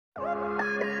Hello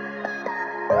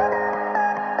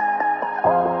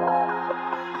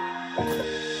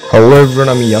everyone,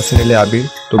 আমি ইয়াসিন আবির।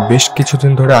 তো বেশ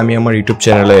কিছুদিন ধরে আমি আমার ইউটিউব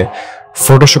চ্যানেলে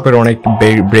ফটোশপের অনেক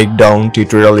ব্রেকডাউন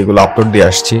টিউটোরিয়াল এগুলো আপলোড দিয়ে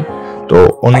আসছি। তো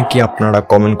অনেকেই আপনারা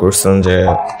কমেন্ট করছেন যে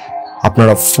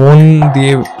আপনারা ফোন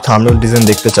দিয়ে থাম্বনেল ডিজাইন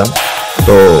দেখতে চান।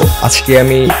 তো আজকে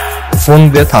আমি ফোন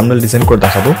দিয়ে থাম্বনেল ডিজাইন করে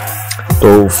দেখাবো। তো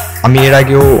আমি এর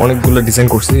আগেও অনেকগুলো ডিজাইন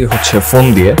করছি হচ্ছে ফোন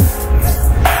দিয়ে।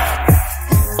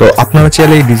 তো আপনারা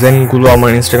চাইলে এই ডিজাইনগুলো আমার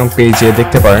ইনস্টাগ্রাম পেজে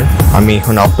দেখতে পারেন। আমি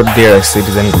এখন আপলোড দিয়ে রাখছি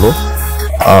ডিজাইনগুলো,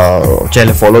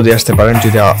 চাইলে ফলো দিয়ে আসতে পারেন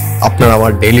যদি আপনারা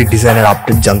আমার ডেইলি ডিজাইনের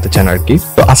আপডেট জানতে চান আর কি।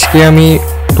 তো আজকে আমি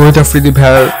তহিদ আফ্রিদি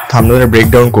ভাইয়ের থাম্বনেলের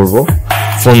ব্রেকডাউন করব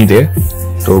ফোন দিয়ে।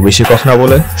 তো বেশি কথা না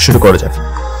বলে শুরু করা যাক।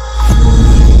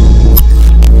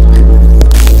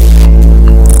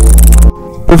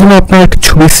 প্রথমে আপনারা একটা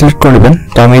ছবি সিলেক্ট করে নেবেন।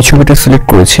 তো আমি এই ছবিটা সিলেক্ট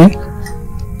করেছি।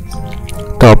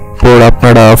 তারপর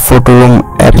আপনারা ফটো রুম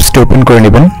অ্যাপসটি ওপেন করে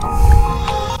নেবেন।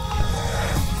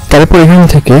 তারপর এখান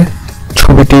থেকে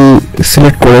ছবিটি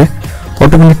সিলেক্ট করে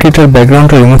অটোমেটিক এটার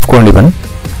ব্যাকগ্রাউন্ডটা রিমুভ করে নেবেন।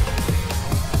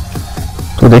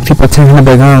 তো দেখতে পাচ্ছেন এখানে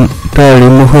ব্যাকগ্রাউন্ডটা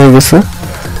রিমুভ হয়ে গেছে।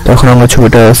 তখন আমরা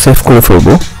ছবিটা সেভ করে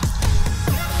ফেলবো।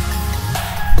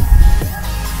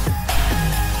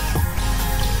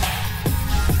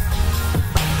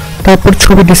 তারপর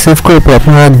ছবিটি সেভ করার পর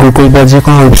আপনারা গুগল বা যে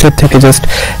কোনো ওয়েবসাইট থেকে জাস্ট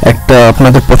একটা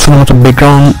আপনাদের পছন্দ মতো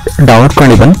ব্যাকগ্রাউন্ড ডাউনলোড করে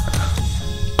নেবেন।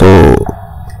 তো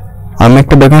আমি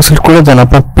একটা ব্যাকগ্রাউন্ড সিলেক্ট করে দেন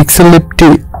আপনার পিক্সেলল্যাবটি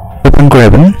ওপেন করে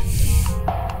নেবেন।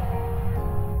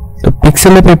 তো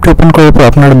পিক্সেলল্যাব অ্যাপটি ওপেন করার পর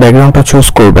আপনারা ব্যাকগ্রাউন্ডটা চুজ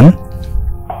করবেন।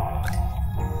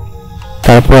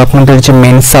 তারপর আপনাদের যে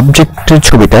মেইন সাবজেক্টের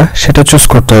ছবিটা সেটা চুজ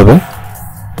করতে হবে।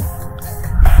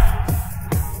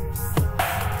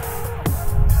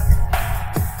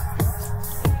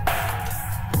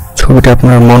 ছবিটা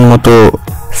আপনার মন মতো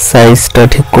সাইজটা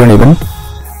ঠিক করে নেবেন।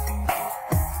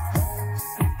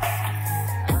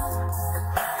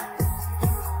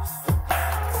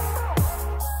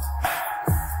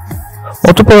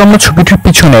 অতঃপর আমরা ছবিটির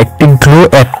পিছনে একটি গ্লো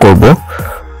অ্যাড করব।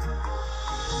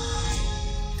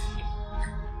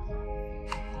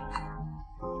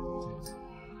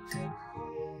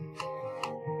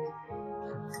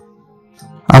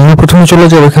 আমরা প্রথমে চলে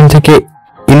যাব এখান থেকে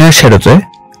ইনার শ্যাডোতে।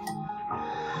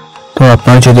 তো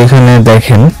আপনারা যদি এখানে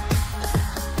দেখেন,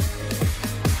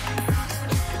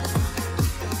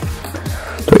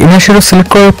 তো ইনার শ্যাডো সিলেক্ট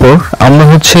করার পর আমরা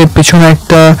হচ্ছে পিছনে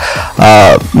একটা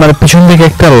মানে পিছন দিকে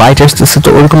একটা লাইট আসতেছে। তো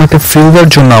ওরকম একটা ফিল দেওয়ার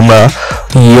জন্য আমরা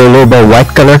ইয়েলো বা হোয়াইট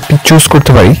কালারটি চুজ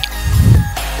করতে পারি।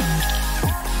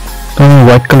 তো আমি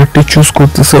হোয়াইট কালারটি চুজ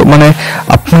করতেছি, মানে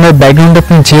আপনার ব্যাকগ্রাউন্ডে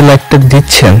আপনি যে লাইটটা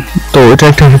দিচ্ছেন তো এটা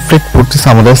একটা রিফ্লেক্ট করতেছে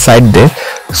আমাদের সাইড দিয়ে।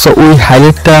 সো ওই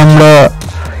হাইলাইটটা আমরা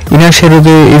ইনার শ্যাডো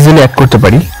দিয়ে ইজিলি অ্যাড করতে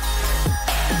পারি।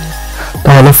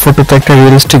 তাহলে ফটোতে একটা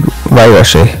রিয়েলিস্টিক ভাইব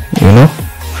আসে, ইউনো।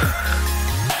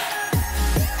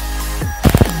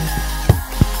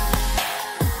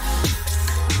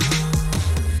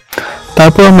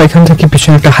 তারপর আমরা এখান থেকে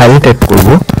পিছনে একটা হাইলাইট অ্যাড করব।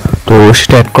 তো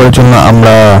সেটা অ্যাড করার জন্য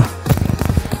আমরা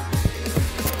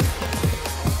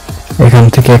এখান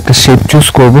থেকে একটা শেপ চুজ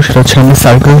করব। সেটা হচ্ছে আমরা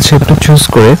সার্কেল শেপটা চুজ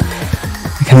করে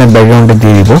এখানে ব্যাকগ্রাউন্ডে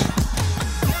দিয়ে দিব।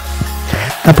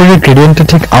 তারপরে গ্রেডিয়েন্টটা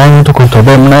ঠিক আমার মতো করতে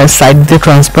হবে, মানে সাইড দিয়ে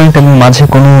ট্রান্সপারেন্ট এবং মাঝে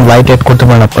কোনো লাইট অ্যাড করতে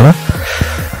পারেন আপনারা।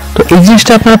 তো এই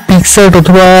জিনিসটা আপনারা পিক্সার্ট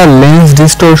অথবা লেন্স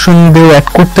ডিস্টরশন দিয়ে অ্যাড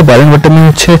করতে পারেন, বাট আমি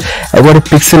হচ্ছে একবারে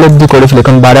পিক্সেলল্যাব দিয়ে করে ফেলি।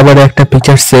 কারণ বারে একটা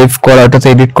পিকচার সেভ করা, ওটাতে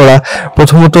এডিট করা,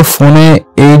 প্রথমত ফোনে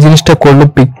এই জিনিসটা করলে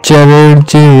পিকচারের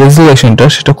যে রেজুলেশনটা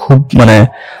সেটা খুব মানে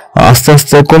আস্তে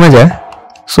আস্তে কমে যায়।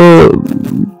 সো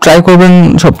ট্রাই করবেন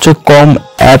সবচেয়ে কম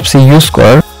অ্যাপস ইউজ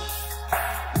করার।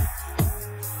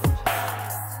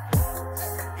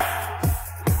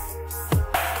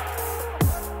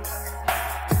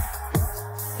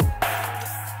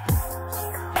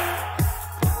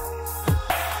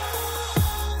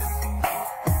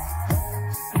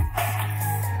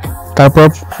 তারপর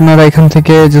আপনারা এখান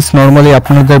থেকে জাস্ট নরমালি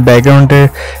আপনাদের ব্যাকগ্রাউন্ডের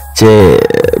যে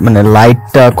মানে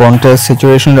লাইটটা, কন্ট্রাস্ট,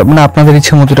 স্যাচুরেশন, মানে আপনাদের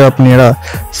ইচ্ছে মতো আপনারা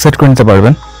সেট করে নিতে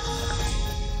পারবেন।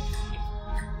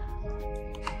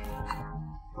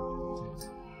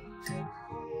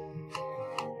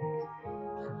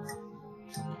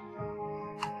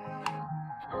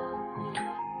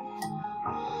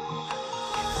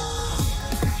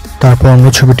 তারপর আমরা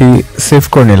ছবিটি সেভ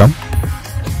করে নিলাম।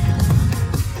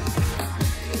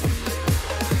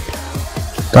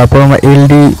 তারপর আমরা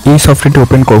এলডি এই সফটওয়্যারটি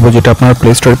ওপেন করব, যেটা আপনারা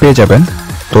প্লে স্টোরে পেয়ে যাবেন।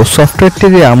 তো সফটওয়্যারটি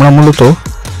দিয়ে আমরা মূলত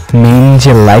মেইন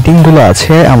যে লাইটিংগুলো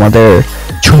আছে আমাদের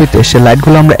ছবিতে, সেই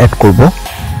লাইটগুলো আমরা অ্যাড করব।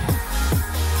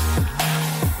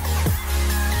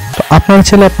 তো আপনারা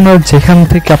চাইলে আপনারা যেখান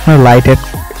থেকে আপনার লাইট অ্যাড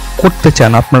করতে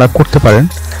চান আপনারা করতে পারেন।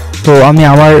 তো আমি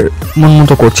আমার মন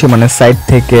মতো করছি, মানে সাইড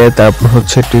থেকে, তারপর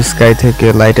হচ্ছে একটু স্কাই থেকে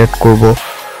লাইট অ্যাড করব।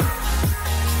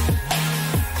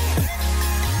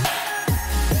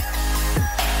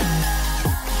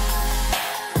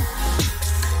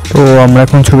 তো আমরা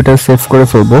এখন ছবিটা সেভ করে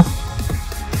ফেলবো।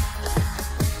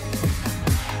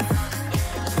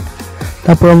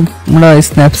 তারপর আমরা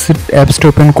স্ন্যাপসিড অ্যাপসটা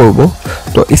ওপেন করব।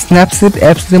 তো স্ন্যাপসিড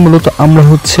অ্যাপস দিয়ে মূলত আমরা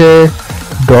হচ্ছে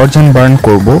ডডজ অ্যান্ড বার্ন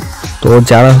করব। তো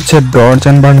যারা হচ্ছে ডডজ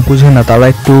অ্যান্ড বার্ন বুঝে না তারা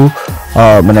একটু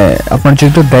মানে আপনারা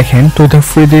যদি দেখেন তো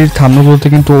ফ্রিডির থাম্বনেলগুলোতে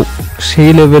কিন্তু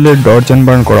সেই লেভেলের ডডজ অ্যান্ড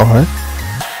বার্ন করা হয়।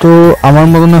 তো আমার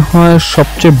মনে হয়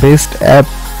সবচেয়ে best app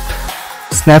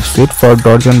Snapseed for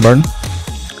ডডজ and burn.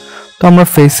 তো আমরা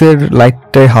ফেসের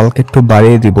লাইটটাই হালকা একটু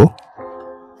বাড়িয়ে দিব।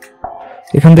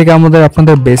 এখান থেকে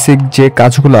আপনাদের বেসিক যে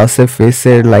কাজগুলো আছে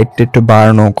ফেসের লাইটটা একটু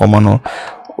বাড়ানো কমানো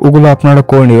ওগুলো আপনারা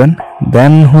করে নেবেন।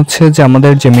 দেন হচ্ছে যে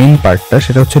আমাদের যে মেইন পার্টটা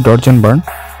সেটা হচ্ছে ডডজ অ্যান্ড বার্ন।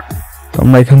 তো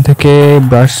আমরা এখান থেকে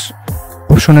ব্রাশ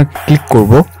অপশনে ক্লিক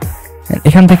করব।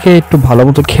 এখান থেকে একটু ভালো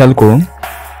মতো খেয়াল করুন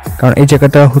কারণ এই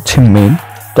জায়গাটা হচ্ছে মেইন।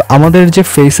 তো আমাদের যে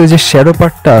ফেসে যে শ্যাডো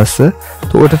পার্টটা আছে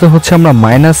তো ওটাতে হচ্ছে আমরা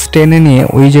 -10 নিয়ে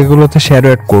ওই জায়গাগুলোতে শ্যাডো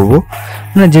অ্যাড করব।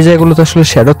 মানে যে জায়গাগুলোতে আসলে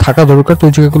শ্যাডো থাকা দরকার তো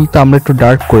ওই জায়গাগুলোতে আমরা একটু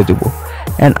ডার্ক করে দেবো।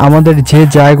 অ্যান্ড আমাদের যে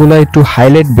জায়গাগুলো একটু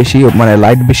হাইলাইট বেশি মানে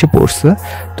লাইট বেশি পড়ছে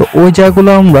তো ওই জায়গাগুলো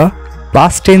আমরা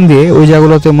 +10 দিয়ে ওই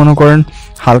জায়গাগুলোতে মনে করেন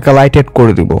হালকা লাইট অ্যাড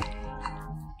করে দিব।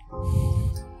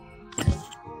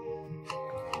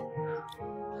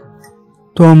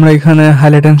 তো আমরা এখানে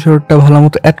হাইলাইট অ্যান্ড শ্যাডোটা ভালো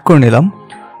মতো অ্যাড করে নিলাম।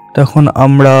 তখন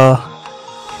আমরা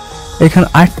এখানে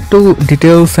আরেকটু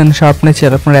ডিটেলস অ্যান্ড শার্পনেস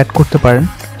আপনারা অ্যাড করতে পারেন।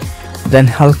 দেন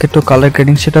হালকা একটু কালার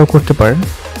গ্রেডিং সেটাও করতে পারেন।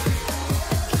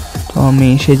 তো আমি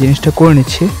সেই জিনিসটা করে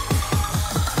নিচ্ছি।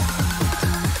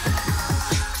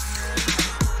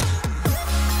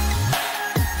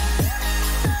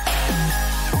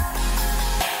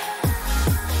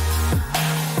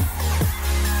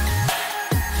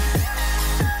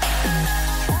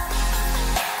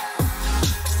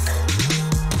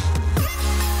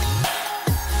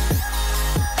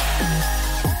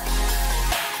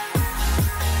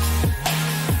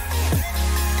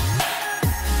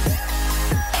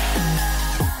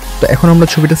 তো এখন আমরা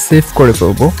ছবিটা সেভ করে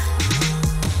ফেলবো।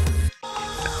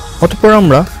 অতঃপর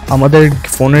আমরা আমাদের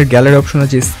ফোনের গ্যালারি অপশনে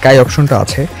যে স্কাই অপশনটা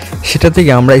আছে সেটা থেকে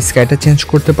আমরা স্কাইটা চেঞ্জ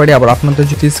করতে পারি। আবার আপনাদের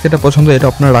যদি স্কাইটা পছন্দ এটা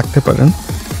আপনারা রাখতে পারেন।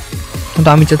 কিন্তু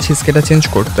আমি চাচ্ছি স্কাইটা চেঞ্জ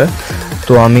করতে,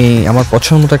 তো আমি আমার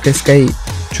পছন্দ মতো একটা স্কাই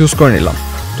চুজ করে নিলাম।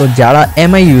 তো যারা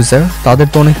এমআই ইউজার তাদের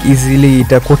তো অনেক ইজিলি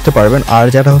এটা করতে পারবেন। আর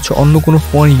যারা হচ্ছে অন্য কোনো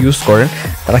ফোন ইউজ করেন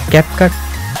তারা ক্যাপকাট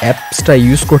অ্যাপসটা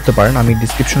ইউজ করতে পারেন। আমি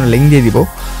ডিসক্রিপশনে লিঙ্ক দিয়ে দিব,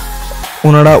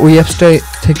 ওনারা ওই অ্যাপসটা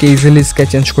থেকে ইজিলি স্কাই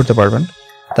চেঞ্জ করতে পারবেন।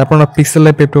 তারপর আমরা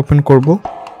পিক্সেলল্যাব অ্যাপটা ওপেন করব।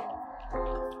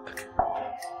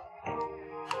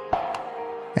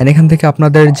 এন্ড এখান থেকে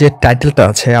আপনাদের যে টাইটেলটা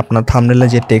আছে আপনার থাম্বনেলে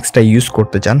যে টেক্সটটা ইউজ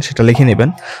করতে চান সেটা লিখে নেবেন।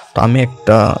 তো আমি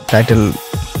একটা টাইটেল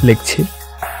লিখছি।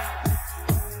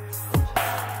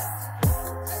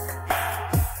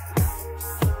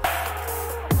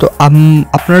 তো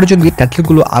আপনারা যদি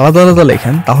টাইটেলগুলো আলাদা আলাদা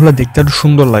লেখেন তাহলে দেখতে একটু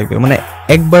সুন্দর লাগবে। মানে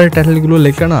একবার টাইটেলগুলো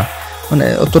লেখলে না মানে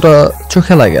অতটা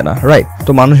চোখে লাগে না, রাইট?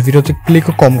 তো মানুষ ভিডিওতে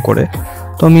ক্লিকও কম করে।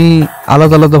 তো আমি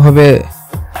আলাদা আলাদাভাবে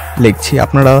লিখছি।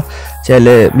 আপনারা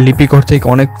চাইলে লিপিকর থেকে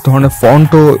অনেক ধরনের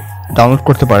ফন্টও ডাউনলোড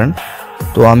করতে পারেন।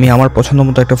 তো আমি আমার পছন্দ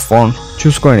মতো একটা ফন্ট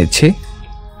চুজ করে নিচ্ছি।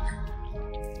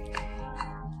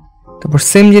 তারপর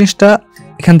সেম জিনিসটা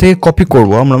এখান থেকে কপি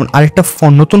করব। আমরা আরেকটা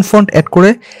নতুন ফন্ট অ্যাড করে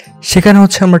সেখানে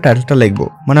হচ্ছে আমরা টাইটেলটা লিখবো।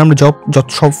 মানে আমরা যত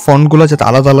সব ফন্টগুলো যাতে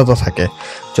আলাদা আলাদা থাকে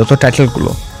যত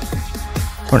টাইটেলগুলো,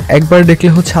 কারণ একবার দেখলে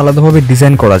হচ্ছে আলাদাভাবে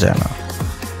ডিজাইন করা যায় না।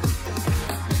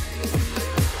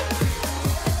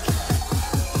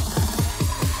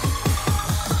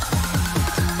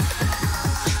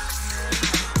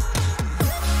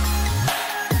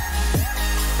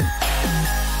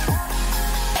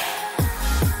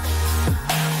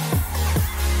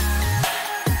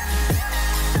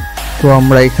 তো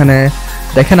আমরা এখানে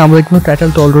দেখেন আমাদের কিন্তু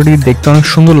টাইটেলটা অলরেডি দেখতে অনেক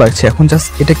সুন্দর লাগছে। এখন জাস্ট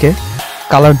এটাকে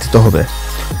কালার দিতে হবে।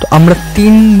 তো আমরা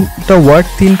 3টা ওয়ার্ড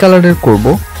 3 কালারের করব।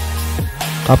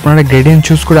 তো আপনারা গ্রেডিয়েন্ট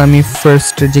চুজ করে আমি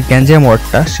ফার্স্ট যে গ্যাঞ্জাম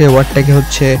ওয়ার্ডটা সেই ওয়ার্ডটাকে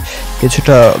হচ্ছে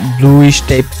কিছুটা ব্লুইশ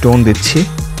টাইপ টোন দিচ্ছি।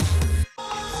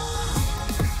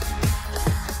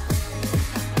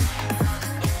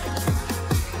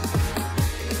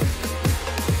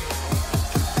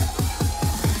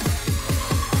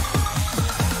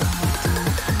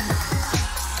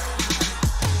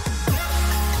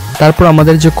 তারপর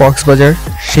আমাদের যে কক্সবাজার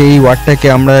সেই ওয়ার্ডটাকে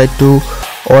আমরা একটু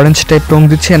অরেঞ্জ টাইপ টোন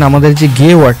দিচ্ছি। আর আমাদের যে গে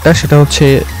ওয়ার্ডটা সেটা হচ্ছে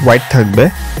হোয়াইট থাকবে।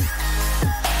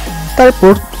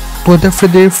 তারপর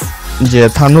যে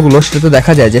থাম্বনেলগুলো সেটাতে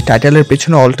দেখা যায় যে টাইটেলের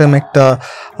পেছনে অল টাইম একটা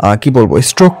কি বলবো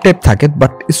স্ট্রোক টাইপ থাকে,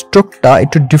 বাট স্ট্রোকটা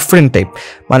একটু ডিফারেন্ট টাইপ,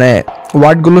 মানে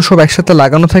ওয়ার্ডগুলো সব একসাথে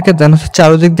লাগানো থাকে, দেন হচ্ছে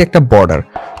চারদিক দিয়ে একটা বর্ডার।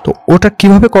 তো ওটা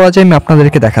কিভাবে করা যায় আমি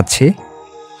আপনাদেরকে দেখাচ্ছি।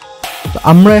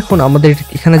 আমরা এখন আমাদের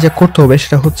এখানে যা করতে হবে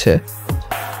সেটা হচ্ছে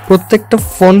প্রত্যেকটা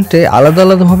ফন্টে আলাদা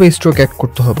আলাদাভাবে স্ট্রোক অ্যাড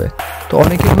করতে হবে। তো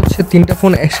অনেকে হচ্ছে 3টা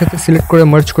ফন্ট একসাথে সিলেক্ট করে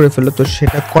মার্জ করে ফেলে, তো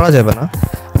সেটা করা যাবে না,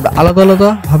 আমরা আলাদা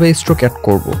আলাদাভাবে স্ট্রোক অ্যাড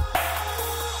করব।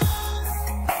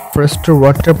 ফার্স্ট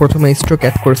ওয়ার্ডটা প্রথমে স্ট্রোক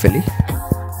অ্যাড করে ফেলি।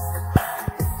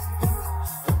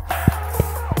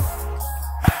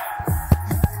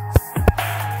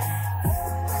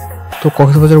 তো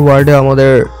কক্সবাজার ওয়ার্ডে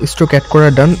আমাদের স্ট্রোক অ্যাড করা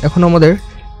ডান। এখন আমাদের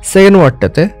সেকেন্ড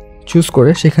ওয়ার্ডটাতে চুজ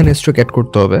করে সেখানে স্ট্রোক অ্যাড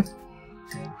করতে হবে।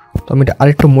 তো আমি এটা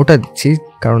আরেকটু মোটা দিচ্ছি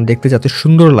কারণ দেখতে যাতে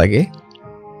সুন্দর লাগে।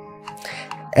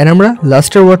 এন্ড আমরা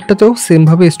লাস্টের ওয়ার্ডটাতেও সেম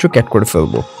ভাবে স্ট্রোক অ্যাড করে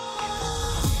ফেলবো।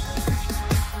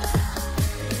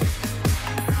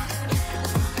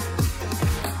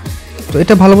 তো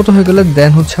এটা ভালো মতো হয়ে গেলে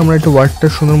দেন হচ্ছে আমরা একটু ওয়ার্ডটা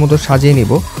সুন্দর মতো সাজিয়ে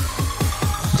নিব,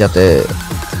 যাতে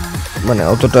মানে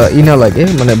অতটা না লাগে,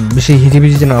 মানে বেশি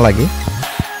হিজিবিজি না লাগে।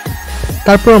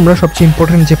 তারপর আমরা সবচেয়ে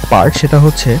ইম্পর্টেন্ট যে পার্ট সেটা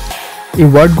হচ্ছে এই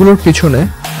ওয়ার্ডগুলোর পিছনে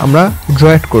আমরা ড্র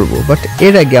অ্যাড করব, বাট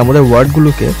এর আগে আমাদের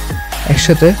ওয়ার্ডগুলোকে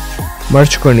একসাথে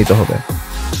মার্জ করে নিতে হবে।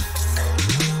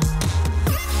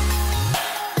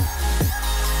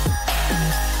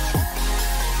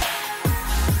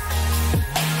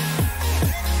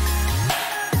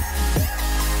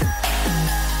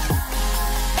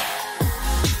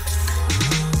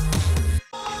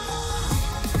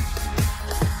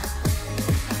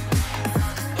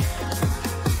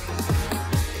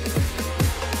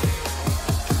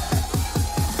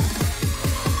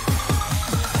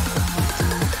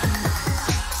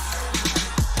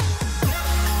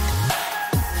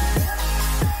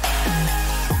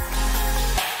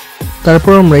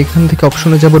 তারপর আমরা এখান থেকে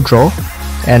অপশনে যাব ড্র,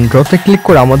 অ্যান্ড ড্রতে ক্লিক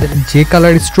করে আমাদের যে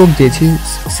কালার স্ট্রোক দিয়েছি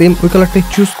সেম ওই কালারটাই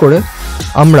চুজ করে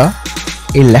আমরা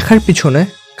এই লেখার পিছনে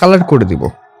কালার করে দিব।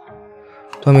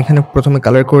 তো আমি এখানে প্রথমে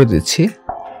কালার করে দিচ্ছি।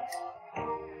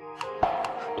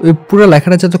 তো এই পুরো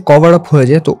লেখাটা যাতে কভার আপ হয়ে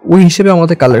যায়, তো ওই হিসেবে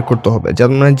আমাদের কালার করতে হবে,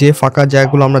 যেমন মানে যে ফাঁকা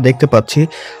জায়গাগুলো আমরা দেখতে পাচ্ছি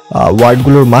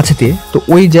ওয়ার্ডগুলোর মাঝে দিয়ে, তো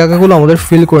ওই জায়গাগুলো আমাদের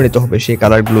ফিল করে নিতে হবে সেই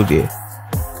কালারগুলো দিয়ে।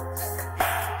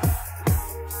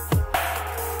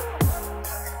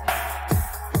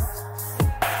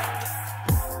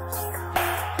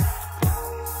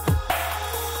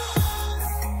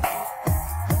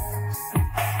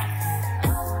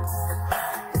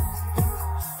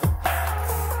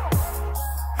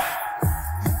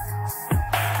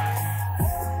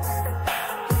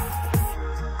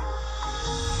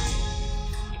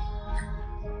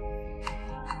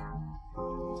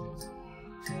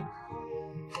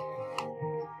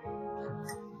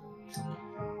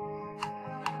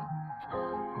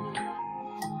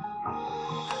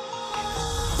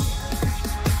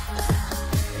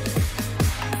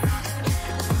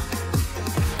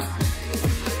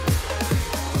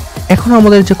 এখন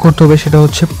আমাদের যে করতে হবে সেটা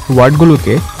হচ্ছে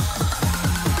ওয়ার্ডগুলোকে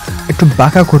একটু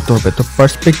বাঁকা করতে হবে। তো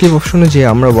পার্সপেক্টিভ অপশনে যে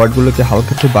আমরা ওয়ার্ডগুলোকে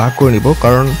হালকা একটু বাঁকা করে নিব,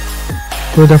 কারণ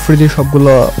ফ্রিতে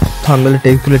সবগুলো থাম্বনেল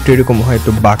টেক্সটগুলো একটু এরকম হয়,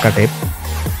 একটু বাঁকা টাইপ।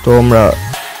 তো আমরা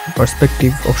পার্সপেক্টিভ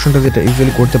অপশনটা যেটা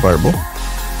ইজিলি করতে পারবো।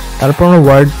 তারপর আমরা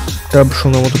ওয়ার্ডটা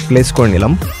সুন্দর মতো প্লেস করে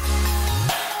নিলাম।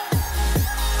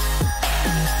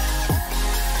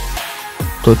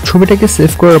 তো ছবিটাকে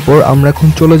সেভ করার পর আমরা এখন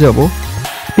চলে যাব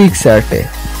পিক্সার্টে।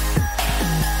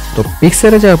 তো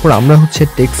পিক্সারে যাওয়ার পর আমরা হচ্ছে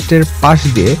টেক্সটের পাশ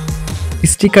দিয়ে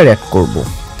স্টিকার অ্যাড করব।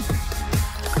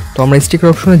 তো আমরা স্টিকার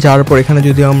অপশনে যাওয়ার পর এখানে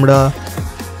যদি আমরা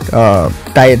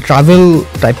ট্রাভেল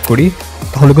টাইপ করি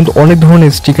তাহলে কিন্তু অনেক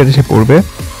ধরনের স্টিকার এসে পড়বে।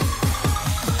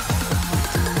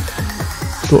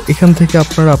 তো এখান থেকে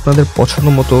আপনারা আপনাদের পছন্দ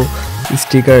মতো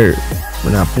স্টিকার,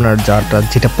 মানে আপনার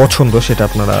যেটা পছন্দ সেটা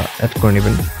আপনারা অ্যাড করে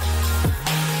নেবেন।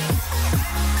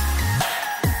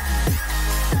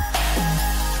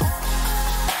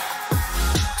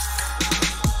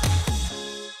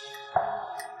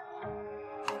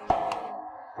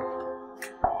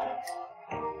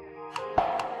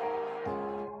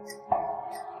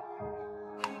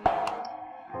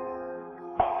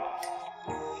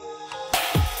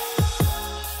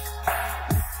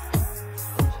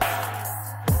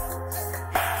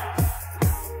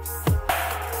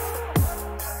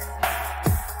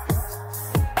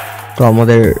 তো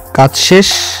আমাদের কাজ শেষ।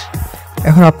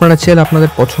 এখন আপনারা চাইলে আপনাদের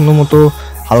পছন্দ মতো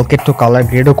হালকা একটু কালার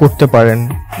গ্রেডও করতে পারেন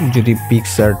যদি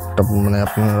পিক্সার্ট মানে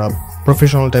আপনারা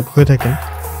প্রফেশনাল টাইপ হয়ে থাকেন।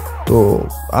 তো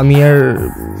আমি আর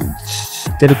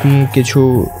এরকম কিছু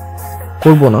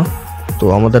করব না। তো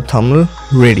আমাদের থাম্বনেল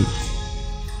রেডি।